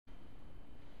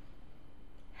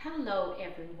Hello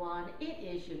everyone, it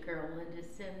is your girl Linda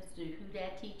Sims, the Who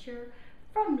Dat teacher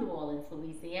from New Orleans,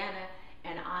 Louisiana,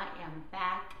 and I am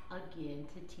back again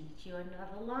to teach you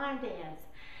another line dance.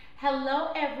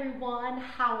 Hello everyone,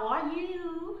 how are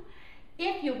you?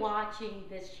 If you're watching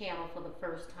this channel for the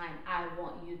first time, I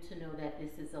want you to know that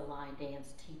this is a line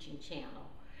dance teaching channel.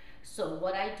 So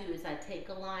what I do is I take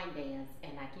a line dance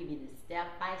and I give you the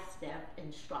step-by-step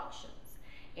instructions.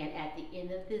 And at the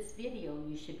end of this video,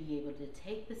 you should be able to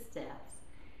take the steps,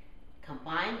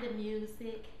 combine the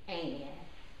music, and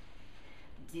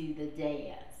do the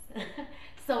dance.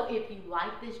 So if you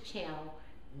like this channel,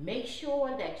 make sure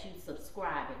that you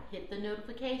subscribe and hit the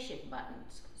notification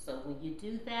buttons. So when you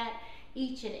do that,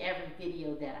 each and every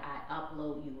video that I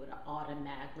upload, you would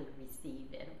automatically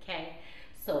receive it, okay?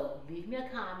 So leave me a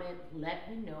comment, let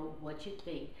me know what you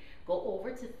think. Go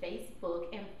over to Facebook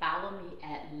and follow me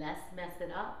at Let's Mess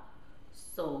It Up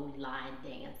Soul Line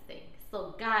Dancing.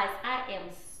 So guys, I am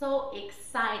so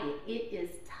excited. It is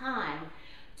time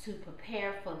to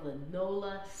prepare for the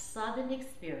NOLA Southern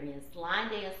Experience Line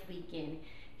Dance Weekend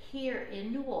here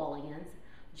in New Orleans,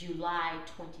 July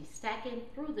 22nd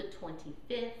through the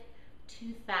 25th,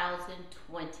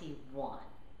 2021.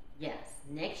 Yes,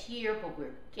 next year, but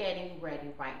we're getting ready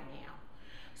right now.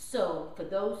 So for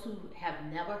those who have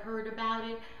never heard about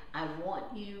it, I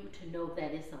want you to know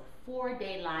that it's a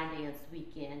 4-day line dance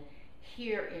weekend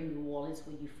here in New Orleans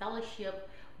where you fellowship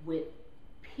with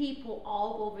people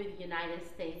all over the United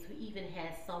States. We even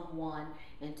had someone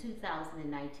in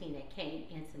 2019 that came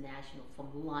international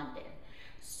from London.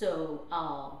 So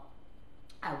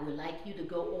I would like you to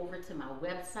go over to my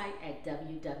website at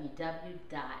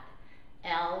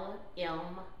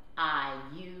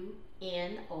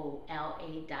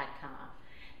www.lmiunola.com.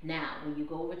 Now, when you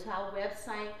go over to our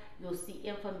website, you'll see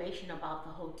information about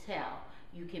the hotel.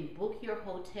 You can book your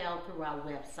hotel through our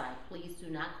website. Please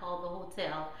do not call the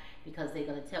hotel because they're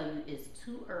going to tell you it's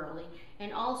too early.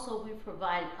 And also, we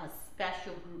provide a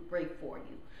special group break for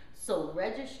you. So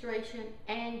registration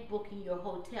and booking your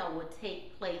hotel will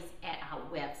take place at our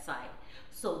website.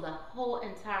 So the whole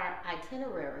entire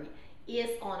itinerary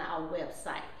is on our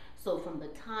website. So from the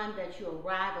time that you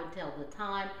arrive until the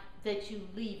time that you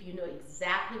leave, you know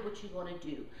exactly what you're going to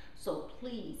do. So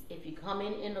please, if you come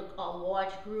in a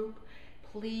large group,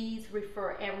 please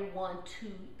refer everyone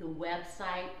to the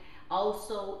website.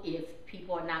 Also, if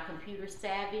people are not computer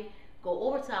savvy, go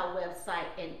over to our website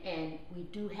and we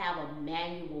do have a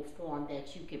manual form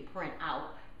that you can print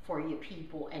out for your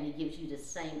people, and it gives you the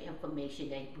same information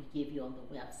that we give you on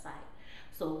the website.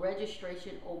 So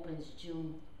registration opens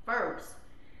June 1st,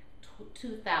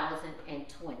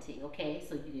 2020, okay?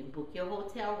 So you can book your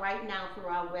hotel right now through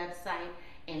our website,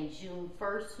 and June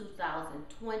 1st,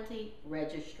 2020,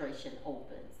 registration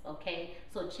opens, okay?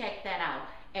 So check that out.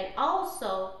 And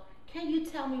also, can you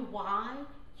tell me why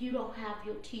you don't have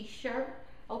your t-shirt?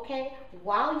 Okay,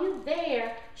 while you're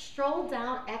there, stroll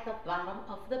down at the bottom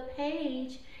of the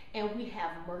page and we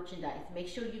have merchandise. Make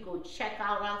sure you go check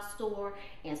out our store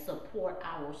and support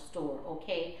our store,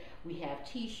 okay? We have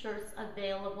t-shirts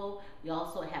available. We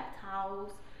also have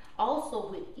towels. Also,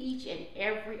 with each and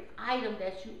every item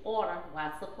that you order,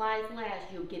 while supplies last,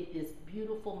 you'll get this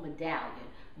beautiful medallion,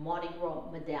 Mardi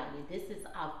Gras medallion. This is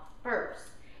our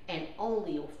first and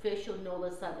only official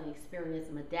NOLA Southern Experience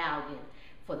medallion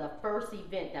for the first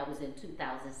event that was in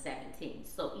 2017.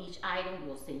 So each item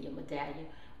will send you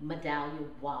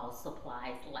medallion while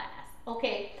supplies last.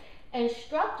 Okay,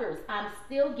 instructors, I'm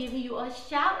still giving you a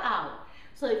shout out.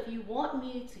 So if you want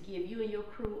me to give you and your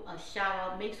crew a shout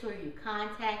out, make sure you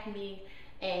contact me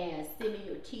and send me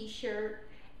your t-shirt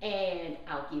and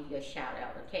I'll give you a shout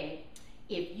out, okay?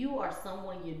 If you are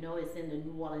someone you know is in the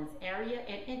New Orleans area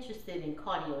and interested in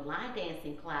cardio line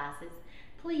dancing classes,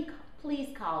 please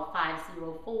call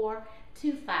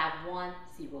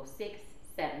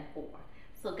 504-251-0674.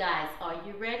 So guys, are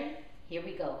you ready? Here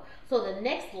we go. So the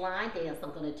next line dance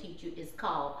I'm going to teach you is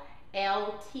called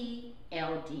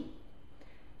Ltld.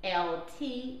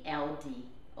 Ltld,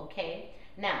 okay?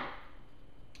 Now,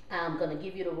 I'm going to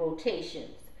give you the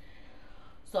rotations.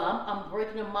 So I'm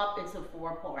breaking them up into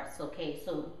 4 parts, okay?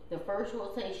 So the first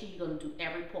rotation, you're going to do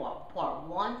every part. Part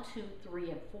 1, 2, 3,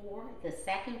 and 4. The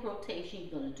second rotation,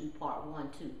 you're going to do part 1,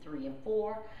 2, 3, and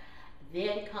 4.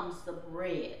 Then comes the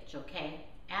bridge, okay?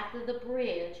 After the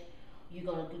bridge, you're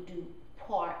going to do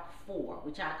part 4,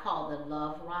 which I call the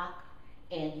love rock.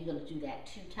 And you're going to do that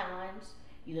 2 times.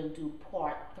 You're going to do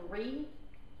part 3.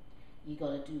 You're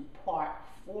going to do part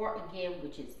 4 again,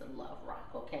 which is the love rock,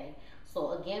 okay?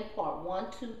 So again, part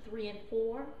 1, 2, 3, and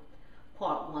 4.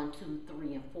 Part 1, 2,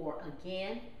 3, and 4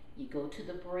 again. You go to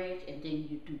the bridge and then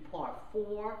you do part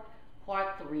 4,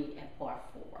 part 3 and part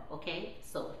 4. Okay,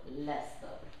 so let's go.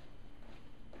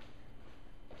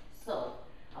 So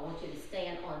I want you to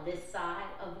stand on this side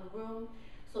of the room.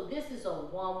 So this is a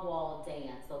one wall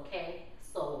dance, okay?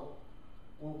 So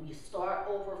when we start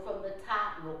over from the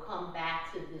top, we'll come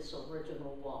back to this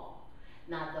original wall.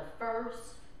 Now the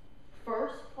first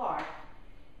part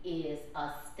is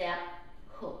a step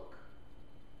hook.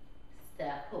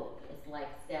 Step hook. It's like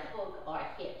step hook or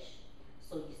hitch.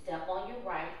 So you step on your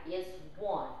right, it's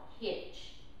 1,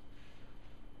 hitch,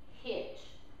 hitch,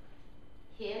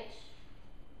 hitch,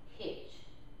 hitch.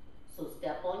 So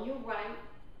step on your right,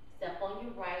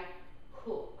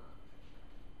 hook,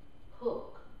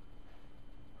 hook,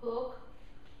 hook,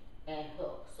 and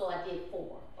hook. So I did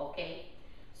 4, okay?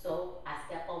 So I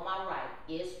step on my right,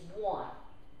 it's 1,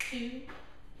 2,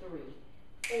 3,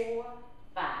 4,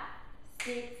 5,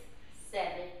 6,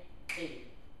 7, 8.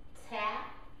 Tap,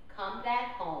 come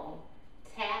back home,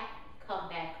 tap, come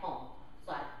back home.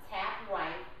 So I tap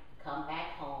right, come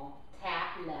back home,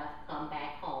 tap left, come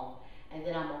back home. And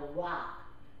then I'm gonna rock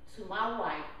to my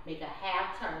right, make a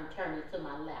half turn, turn it to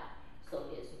my left. So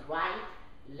it's right,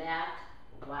 left,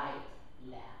 left.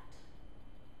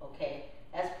 Okay,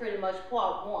 that's pretty much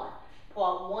part 1.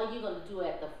 Part 1 you're gonna do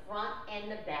at the front and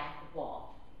the back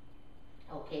wall.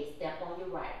 Okay, step on your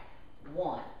right.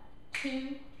 1,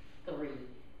 2, 3,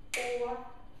 4,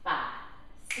 5,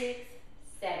 6,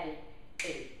 7,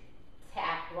 8.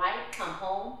 Tap right, come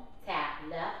home, tap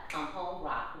left, come home,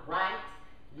 rock right,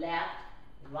 left,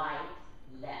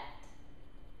 left.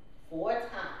 4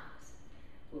 times.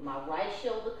 With my right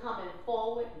shoulder coming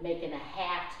forward, making a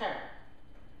half turn.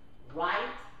 Right,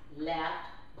 left,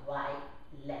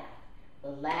 left. The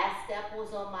last step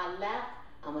was on my left.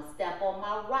 I'm going to step on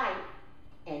my right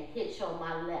and hitch on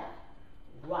my left.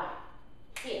 Right,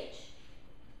 hitch,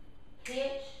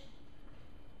 hitch,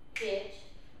 hitch,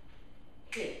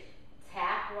 hitch.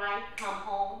 Tap right, come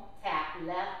home, tap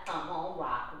left, come home,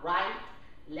 rock right,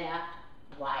 left,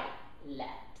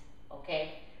 left.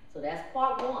 Okay? So that's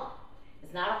part 1.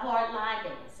 It's not a hard line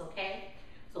dance, okay?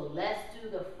 So let's do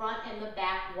the front and the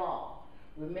back wall.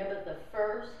 Remember the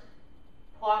first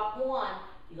part 1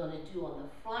 you're going to do on the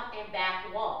front and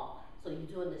back wall. So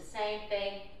you're doing the same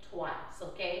thing twice,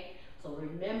 okay? So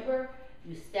remember,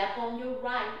 you step on your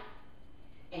right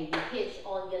and you hitch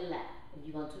on your left. And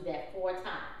you're going to do that 4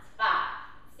 times. 5,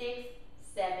 6,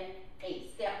 7,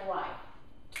 8. Step right.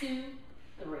 2,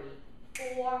 3,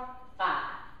 4, 5,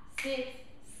 6,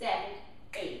 7,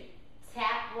 8.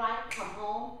 Tap right, come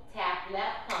home. Tap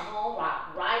left, come home.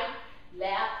 Rock right,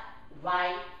 left.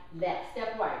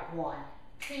 Step right. 1,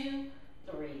 2,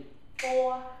 3,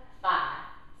 4, 5,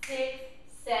 6,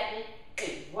 7,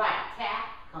 8. Right. Tap,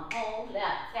 come home.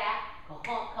 Left. Tap, come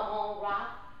home. Rock.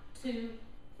 2,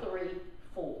 3,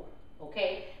 4.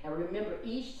 Okay? And remember,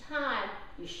 each time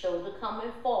your shoulder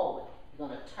coming forward, you're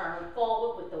going to turn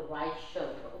forward with the right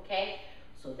shoulder. Okay?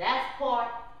 So that's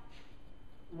part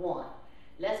 1.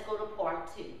 Let's go to part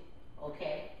 2.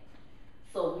 Okay?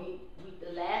 So we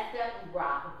the last step, we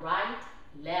rock right,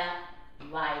 left.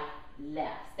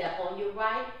 Step on your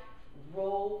right,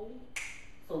 roll.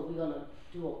 So we're going to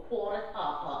do a quarter,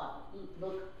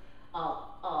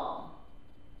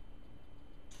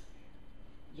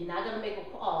 you're not going to make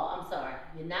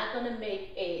you're not going to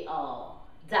make a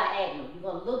diagonal.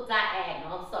 You're going to look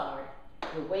diagonal,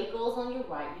 Your weight goes on your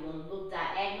right, you're going to look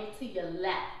diagonal to your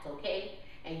left, okay?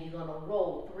 And you're going to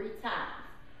roll 3 times.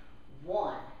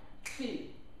 1, 2,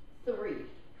 3,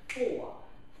 4,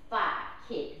 5.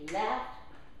 Kick left,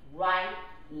 right,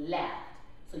 left.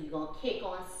 So you're going to kick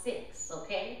on 6,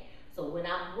 okay? So when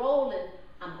I'm rolling,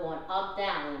 I'm going up,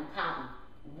 down, and I'm counting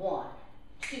 1,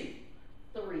 2,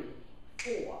 3,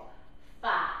 4,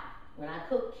 5. When I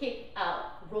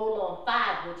roll on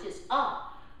 5, which is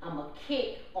up, I'm going to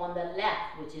kick on the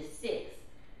left, which is 6.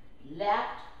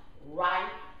 Left,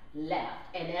 right,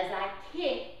 left. And as I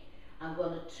kick, I'm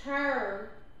going to turn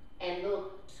and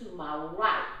look to my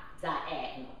right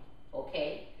diagonal,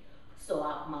 okay? So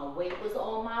my weight was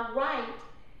on my right,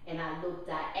 and I look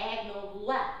diagonal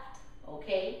left,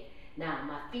 okay? Now,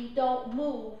 my feet don't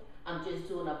move. I'm just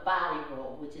doing a body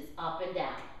roll, which is up and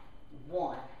down.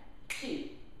 1, 2,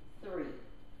 3,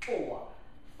 4,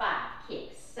 5.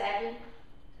 Kick 7,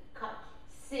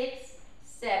 6,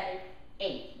 7,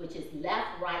 8, which is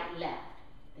left, right, left.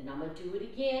 Then I'm going to do it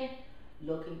again,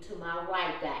 looking to my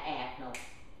right diagonal.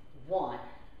 1,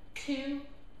 2,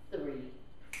 3,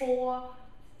 4,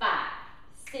 5,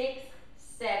 6,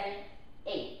 7,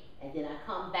 8. And then I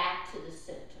come back to the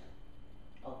center.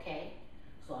 Okay?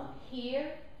 So I'm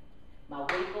here, my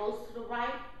weight goes to the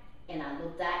right, and I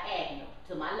look diagonal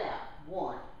to my left.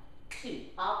 1, 2,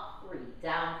 up, 3,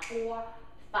 4,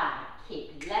 5.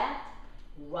 Kick left,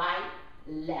 right,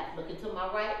 left. Looking to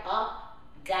my right, up,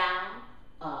 down,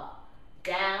 up,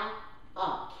 down,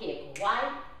 up. Kick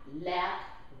right, left,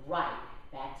 right.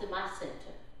 Back to my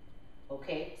center.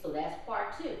 Okay, so that's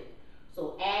part 2.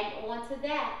 So add on to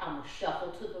that, I'm going to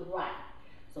shuffle to the right.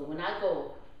 So when I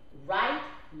go right,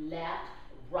 left,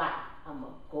 right, I'm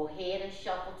going to go ahead and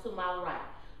shuffle to my right.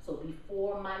 So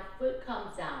before my foot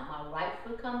comes down, my right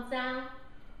foot comes down,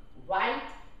 right,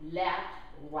 left,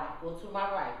 right. Go to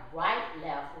my right. Right,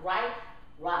 left, right,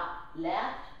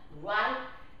 left, right,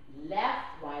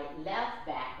 left,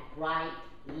 back, right,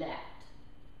 left.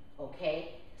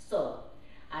 Okay, so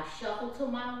I shuffled to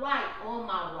my right, on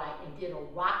my right, and did a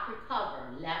rock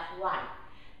recover, left, right.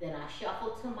 Then I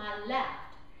shuffled to my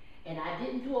left, and I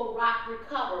didn't do a rock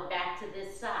recover back to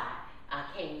this side. I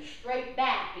came straight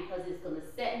back because it's going to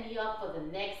set me up for the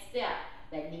next step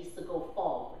that needs to go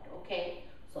forward, okay?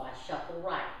 So I shuffle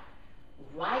right.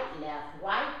 Right, left,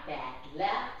 back,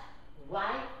 left,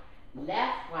 right,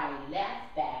 back,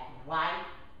 right,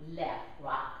 left.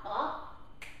 Rock up,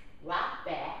 rock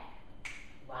back,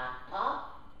 rock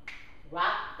up,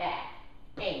 rock back,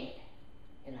 and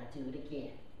I do it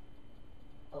again.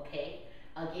 Okay?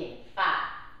 Again, 5,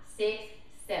 6,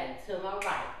 7 to my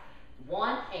right.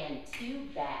 1 and 2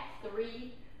 back,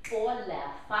 3, 4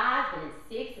 left, 5 and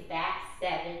 6 back,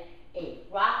 7, 8.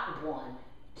 Rock 1,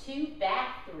 2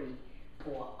 back, 3,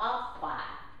 4 up, 5,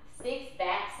 6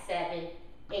 back, 7,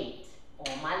 8.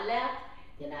 On my left,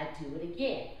 then I do it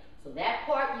again. So that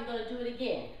part, you're going to do it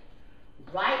again.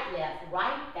 Right, back,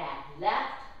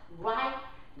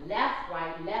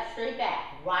 left, straight back,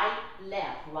 right,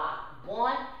 left, rock.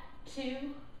 1,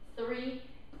 2, 3,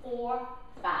 4,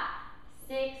 5,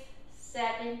 6,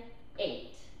 7,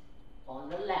 8 on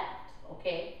the left,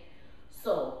 okay?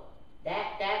 So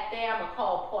that there I'm gonna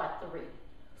call part 3.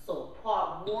 So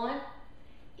part 1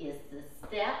 is the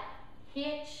step,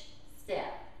 hitch,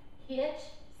 step, hitch,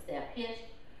 step, hitch.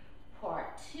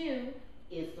 Part 2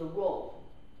 is the roll.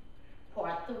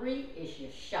 Part 3 is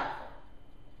your shuffle,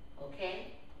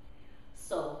 okay?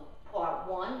 So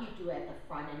part 1 you do at the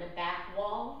front and the back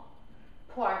wall.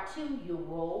 Part 2 you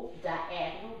roll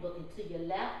diagonal, looking to your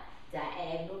left,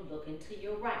 diagonal, looking to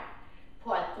your right.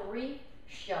 Part 3,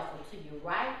 shuffle to your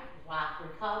right, rock,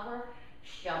 recover,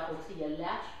 shuffle to your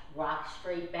left, rock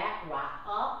straight back, rock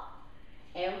up,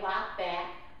 and rock back,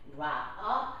 rock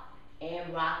up,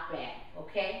 and rock back,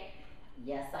 okay?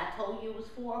 Yes, I told you it was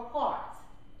 4 parts.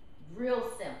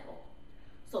 Real simple.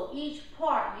 So each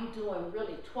part you're doing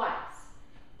really twice.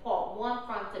 Part 1,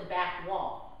 front to back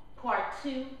wall. Part 2,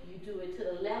 you do it to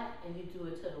the left and you do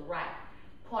it to the right.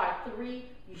 Part 3,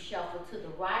 you shuffle to the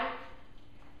right,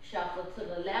 shuffle to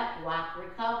the left, rock,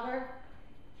 recover,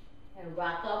 and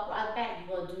rock up, rock back.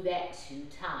 You're going to do that 2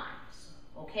 times,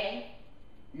 okay?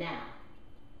 Now,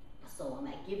 so I'm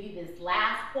going to give you this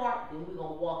last part, then we're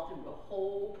going to walk through the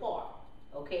whole part,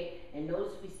 okay? And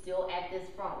notice we're still at this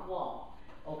front wall,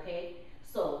 okay?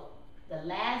 So the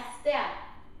last step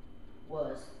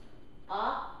was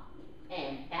up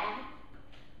and back,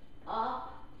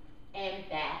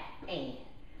 and.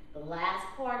 The last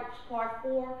part, part 4,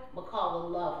 I'm going to call a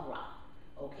love rock.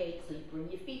 Okay, so you bring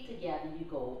your feet together, you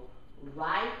go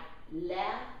right,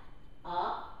 left,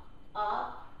 up,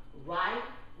 right,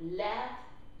 left,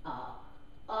 up,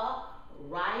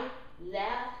 right,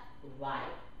 left,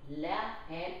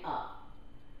 and up.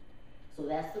 So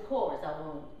that's the chorus. I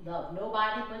won't love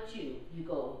nobody but you. You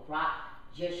go rock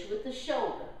just with the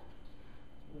shoulder.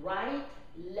 Right,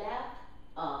 left,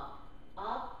 up,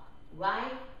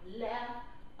 right, left,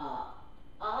 up,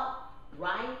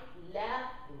 right,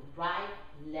 left,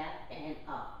 and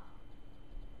up.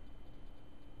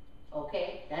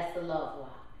 Okay, that's the love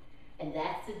rock. And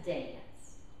that's the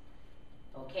dance.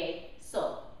 Okay,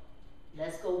 so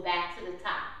let's go back to the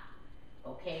top.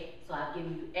 Okay, so I've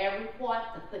given you every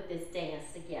part to put this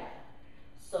dance together.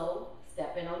 So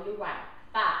step in on your right.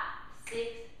 5,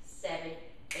 6, 7,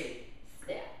 8.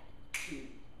 Step 2,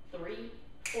 3,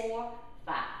 4,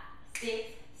 5, 6,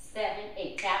 7,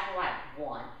 8. Tap right.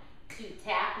 1, 2.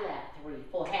 Tap left. 3,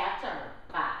 4. Half turn.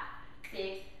 5,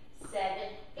 6,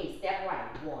 7, 8. Step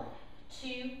right. 1,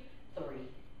 2, 3,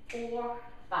 4,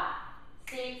 5,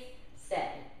 6,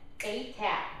 7, 8.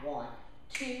 Tap. 1,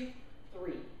 2,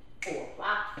 3, 4.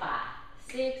 Rock. 5,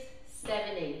 6,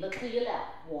 7, 8. Look to your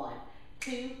left. 1,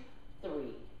 2,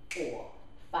 3, 4,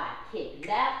 5. Kick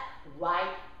left,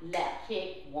 right, left.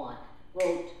 Kick 1.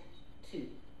 Roll 2,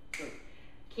 3.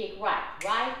 Kick right,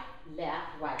 right,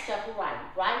 left, right. Shuffle right,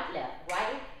 left,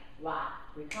 right, rock,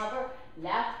 recover,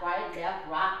 left,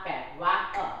 rock back,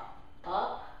 rock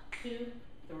up, 2,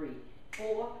 3,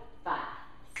 4, 5,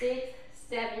 6,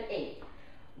 7, 8.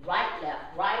 Right,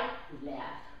 left, right, left,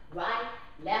 right,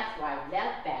 left, right,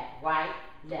 left, back, right,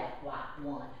 left, rock.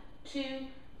 1, 2,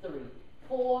 3,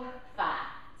 4, 5,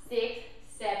 6,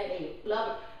 7, 8.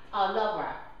 Love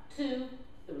rock. 2,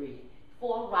 3,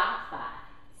 4, rock. 5,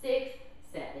 6,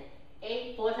 7,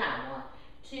 8. 4 times. 1,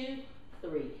 2,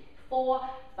 3, 4,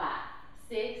 5,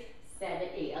 6, 7,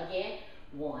 8. Again.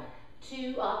 1,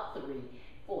 2, up, 3,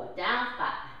 4, down,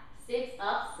 5, 6,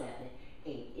 up, 7,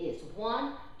 8. It's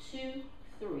 1, 2,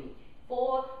 3,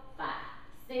 4, 5,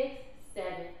 6,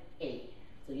 7, 8.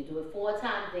 So you do it 4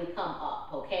 times, then come up,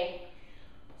 okay?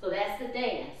 So that's the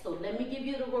dance. So let me give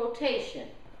you the rotation.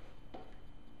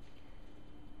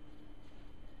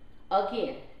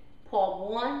 Again, part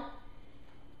 1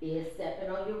 is stepping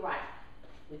on your right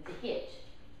with the hitch.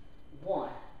 1,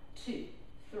 2,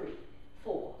 3,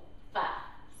 4, 5,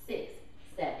 6,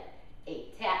 7,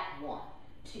 8. Tap 1,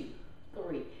 2,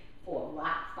 3, 4.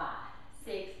 Rock 5,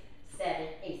 6, 7,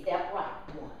 8. Step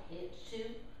right. 1, hitch 2,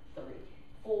 3,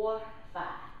 4, 5,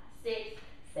 6,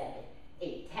 7,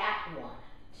 8. Tap 1,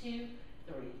 2,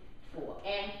 3, 4,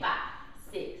 and 5,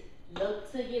 6.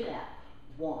 Look to your left.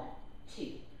 1,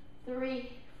 2,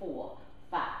 3, 4,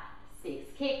 5,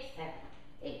 6. Kick 7,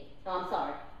 8. No, I'm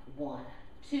sorry. 1,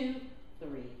 2, 3,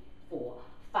 4,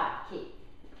 5. Kick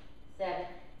 7,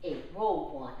 8.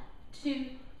 Roll 1, 2,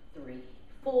 3,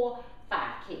 4,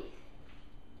 5. Kick.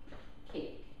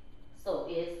 Kick. So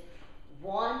it's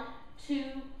 1,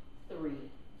 2, 3,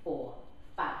 4,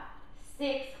 5,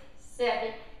 6,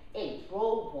 7, 8.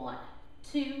 Roll 1,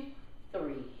 2,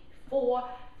 3, 4,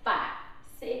 5,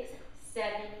 6,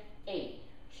 7, 8.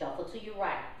 Shuffle to your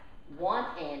right. 1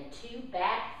 and 2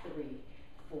 back. 3,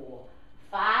 4,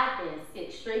 5, then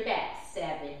 6 straight back.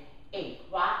 7, 8.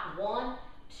 Rock 1,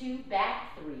 2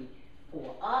 back. 3,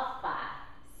 4 up. 5,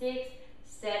 6,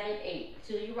 7, 8.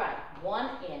 To your right. 1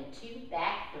 and 2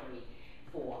 back. 3,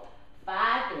 4,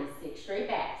 5, then 6 straight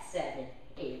back. 7,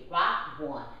 8. Rock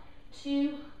 1,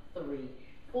 2, 3,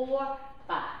 4,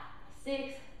 5,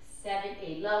 6, 7,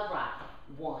 8. Love rock.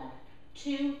 1,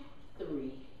 2,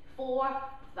 3, 4,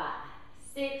 5,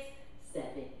 6,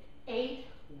 7, 8.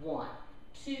 1,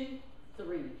 2,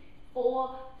 3,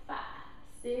 4, 5,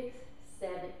 6,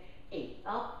 7, 8.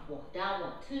 Up, 1, down,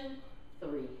 1, 2, 3,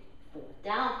 4,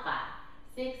 down, 5,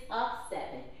 6, up, 7,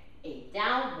 8.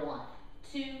 Down, 1,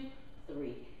 2,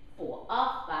 3, 4,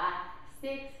 up, 5,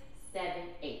 6, 7,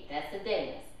 8. That's the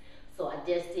dance. So I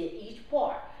just did each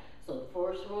part. So the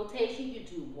first rotation, you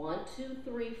do 1, 2,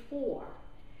 3, 4.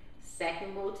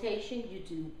 Second rotation, you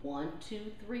do 1,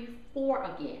 2, 3, 4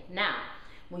 again. Now,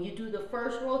 when you do the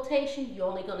first rotation, you're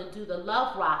only going to do the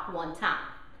love rock 1 time.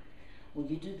 When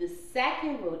you do the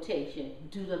second rotation,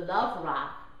 do the love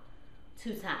rock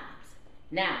 2 times.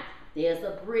 Now, there's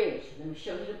a bridge. Let me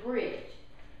show you the bridge.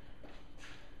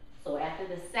 So after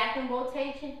the second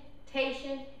rotation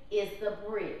is the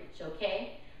bridge,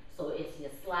 okay? So it's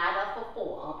your slide up for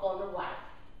 4, up on the right.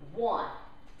 1,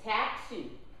 tap 2,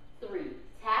 3,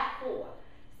 tap 4,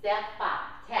 step 5,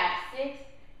 tap 6,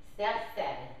 step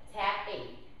 7, tap 8.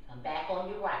 Come back on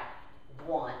your right.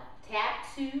 1, tap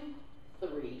 2,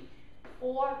 3,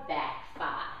 4, back 5,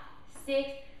 6,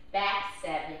 back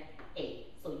 7, 8.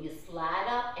 So you slide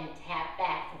up and tap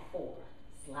back for 4.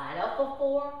 Slide up for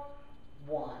 4.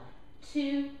 1,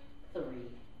 2, 3,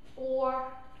 4,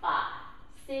 5,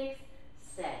 6,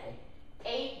 7,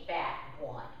 8. Back.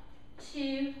 1,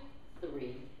 2,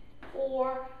 3,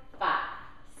 4, 5,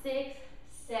 6,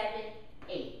 7,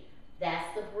 8.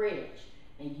 That's the bridge.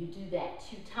 And you do that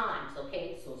 2 times,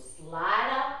 okay? So slide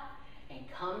up and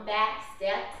come back,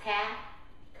 step, tap,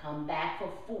 come back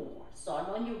for 4.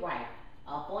 Starting on your right.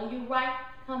 Up on your right,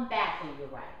 come back on your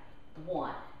right.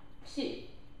 1, 2,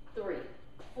 3,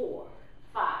 4,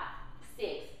 5,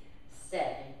 6, 7,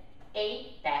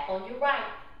 8. Back on your right.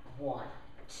 1,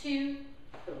 2,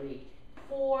 3,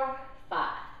 4, 5,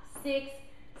 6,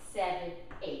 7,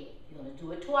 8. You're going to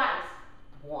do it twice.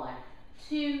 1,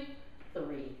 2,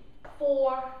 3,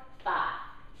 4, 5,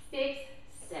 6,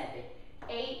 7,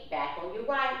 8. Back on your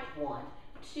right. 1,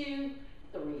 2,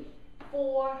 3,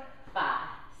 4, 5,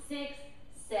 6,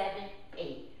 7,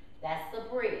 8. That's the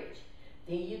bridge.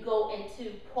 Then you go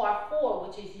into part 4,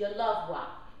 which is your love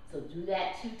rock. So do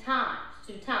that 2 times.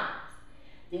 2 times.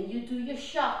 Then you do your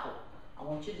shuffle. I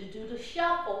want you to do the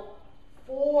shuffle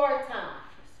 4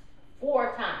 times.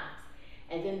 4 times.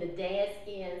 And then the dance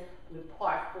ends with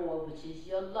part 4, which is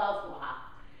your love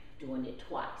rock, doing it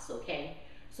twice, okay?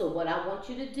 So what I want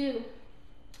you to do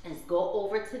is go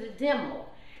over to the demo,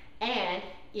 and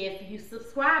if you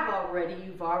subscribe already,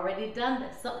 you've already done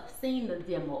that, seen the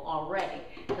demo already,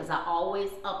 because I always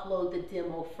upload the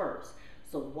demo first.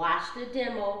 So watch the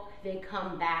demo, then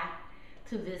come back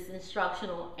to this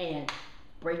instructional and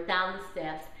break down the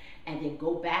steps, and then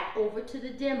go back over to the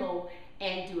demo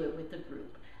and do it with the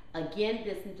group. Again,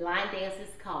 this line dance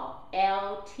is called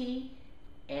Ltld.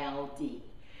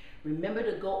 Remember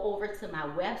to go over to my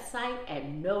website at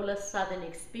NOLA Southern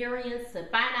Experience to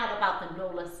find out about the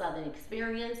NOLA Southern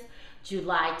Experience,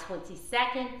 July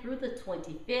 22nd through the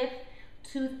 25th,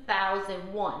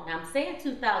 2001. Now I'm saying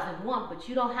 2001, but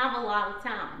you don't have a lot of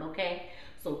time, okay?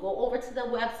 So go over to the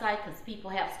website because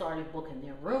people have started booking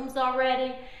their rooms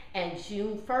already. And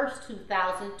June 1st,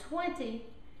 2020,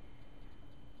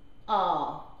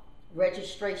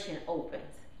 registration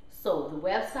opens. So the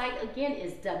website again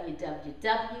is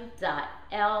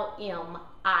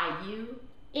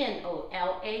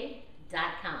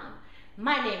www.liunola.com.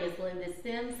 My name is Linda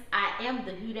Sims. I am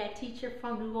the Who Dat teacher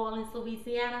from New Orleans,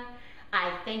 Louisiana.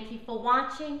 I thank you for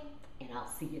watching, and I'll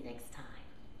see you next time.